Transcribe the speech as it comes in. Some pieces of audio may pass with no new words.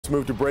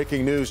move to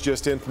breaking news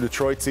just in from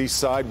Detroit's east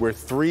side, where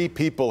 3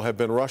 people have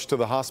been rushed to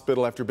the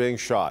hospital after being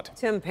shot.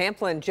 Tim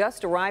Pamplin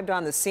just arrived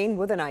on the scene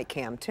with a night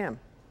cam. Tim.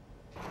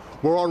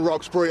 We're on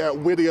Roxbury at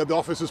Whittier. The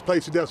officers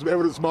placing down some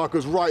evidence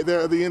markers right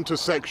there at the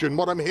intersection.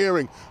 What I'm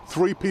hearing,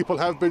 3 people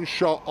have been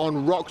shot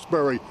on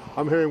Roxbury.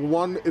 I'm hearing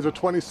one is a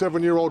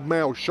 27-year-old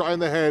male shot in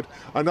the head,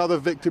 another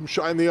victim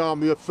shot in the arm,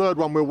 the third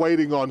one we're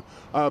waiting on.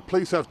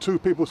 Police have 2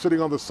 people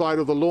sitting on the side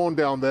of the lawn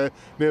down there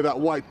near that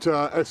white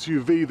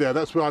SUV there.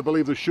 That's where I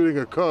believe the shooting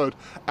occurred,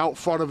 out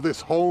front of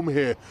this home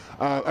here.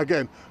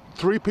 Again,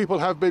 3 people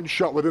have been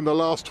shot within the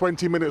last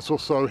 20 minutes or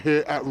so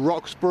here at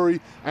Roxbury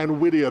and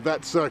Whittier.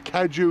 That's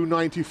Cadieux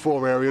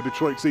 94 area,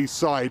 Detroit's east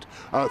side.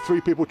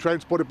 3 people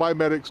transported by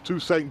medics to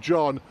St.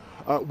 John.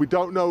 We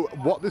don't know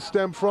what this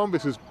stemmed from.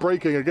 This is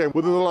breaking again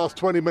within the last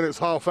 20 minutes,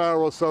 half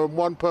hour or so. And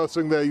one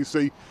person there, you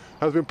see,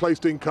 has been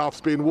placed in cuffs,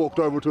 being walked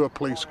over to a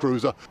police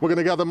cruiser. We're going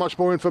to gather much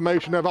more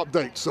information, have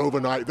updates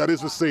overnight. That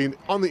is the scene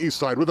on the east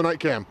side with the night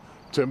cam.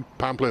 Tim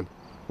Pamplin,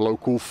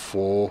 Local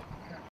 4.